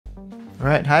All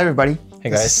right, hi everybody.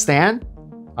 Hey This guys. is Stan.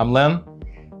 I'm Len.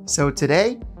 So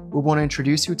today we want to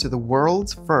introduce you to the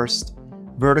world's first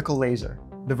vertical laser,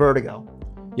 the VertiGo.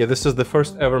 Yeah, this is the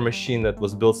first ever machine that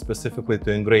was built specifically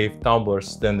to engrave tumblers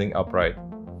standing upright.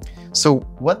 So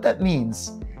what that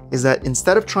means is that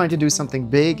instead of trying to do something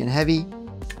big and heavy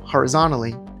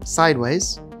horizontally,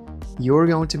 sideways, you're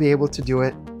going to be able to do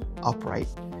it upright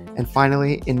and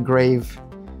finally engrave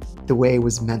the way it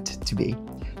was meant to be.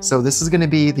 So this is going to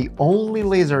be the only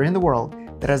laser in the world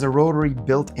that has a rotary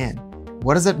built in.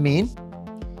 What does that mean?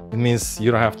 It means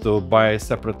you don't have to buy a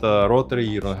separate rotary,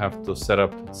 you don't have to set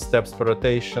up steps for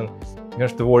rotation, you don't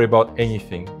have to worry about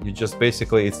anything. You just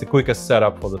basically, it's the quickest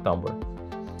setup for the tumbler.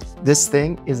 This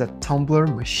thing is a tumbler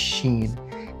machine.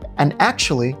 And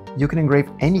actually, you can engrave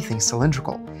anything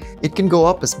cylindrical. It can go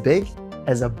up as big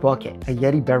as a bucket, a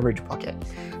Yeti beverage bucket.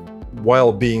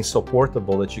 While being so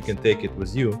portable that you can take it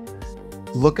with you.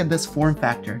 Look at this form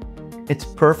factor. It's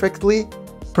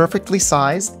perfectly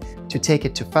sized to take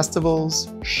it to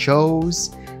festivals,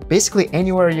 shows, basically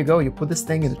anywhere you go. You put this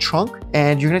thing in the trunk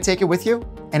and you're gonna take it with you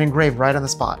and engrave right on the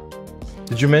spot.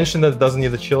 Did you mention that it doesn't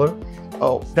need a chiller?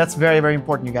 Oh, that's very, very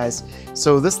important, you guys.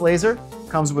 So this laser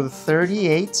comes with a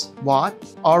 38-watt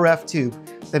RF tube.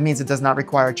 That means it does not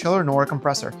require a chiller nor a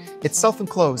compressor. It's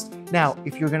self-enclosed. Now,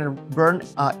 if you're gonna burn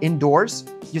indoors,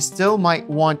 you still might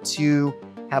want to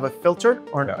have a filter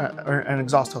or an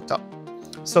exhaust hooked up.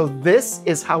 So this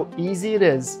is how easy it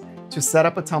is to set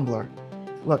up a tumbler.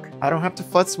 Look, I don't have to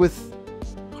futz with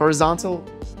horizontal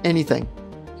anything.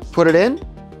 Put it in,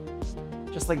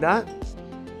 just like that.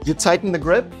 You tighten the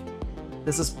grip.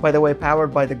 This is, by the way,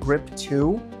 powered by the Grip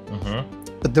 2.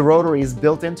 But the rotary is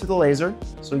built into the laser,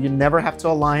 so you never have to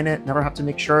align it, never have to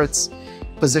make sure it's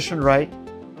positioned right.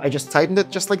 I just tightened it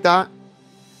just like that.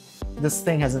 This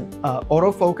thing has an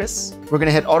autofocus. We're gonna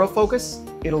hit autofocus.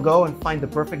 It'll go and find the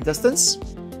perfect distance.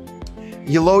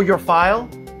 You load your file,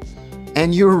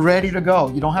 and you're ready to go.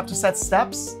 You don't have to set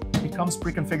steps. It comes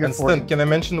pre-configured for you. Can I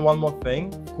mention one more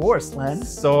thing? Of course, Len.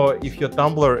 So if your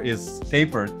tumbler is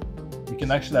tapered, you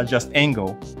can actually adjust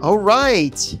angle. All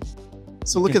right.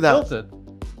 So look at that. Tilt it.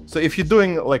 So if you're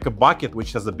doing like a bucket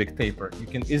which has a big taper, you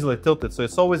can easily tilt it. So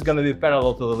it's always going to be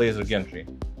parallel to the laser gantry.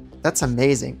 That's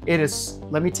amazing. It is,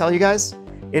 let me tell you guys,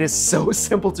 it is so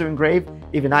simple to engrave.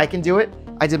 Even I can do it.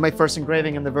 I did my first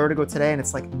engraving in the VertiGo today and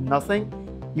it's like nothing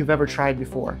you've ever tried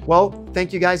before. Well,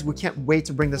 thank you guys. We can't wait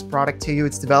to bring this product to you.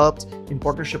 It's developed in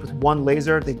partnership with One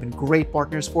Laser. They've been great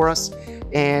partners for us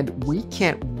and we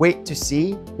can't wait to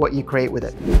see what you create with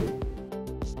it.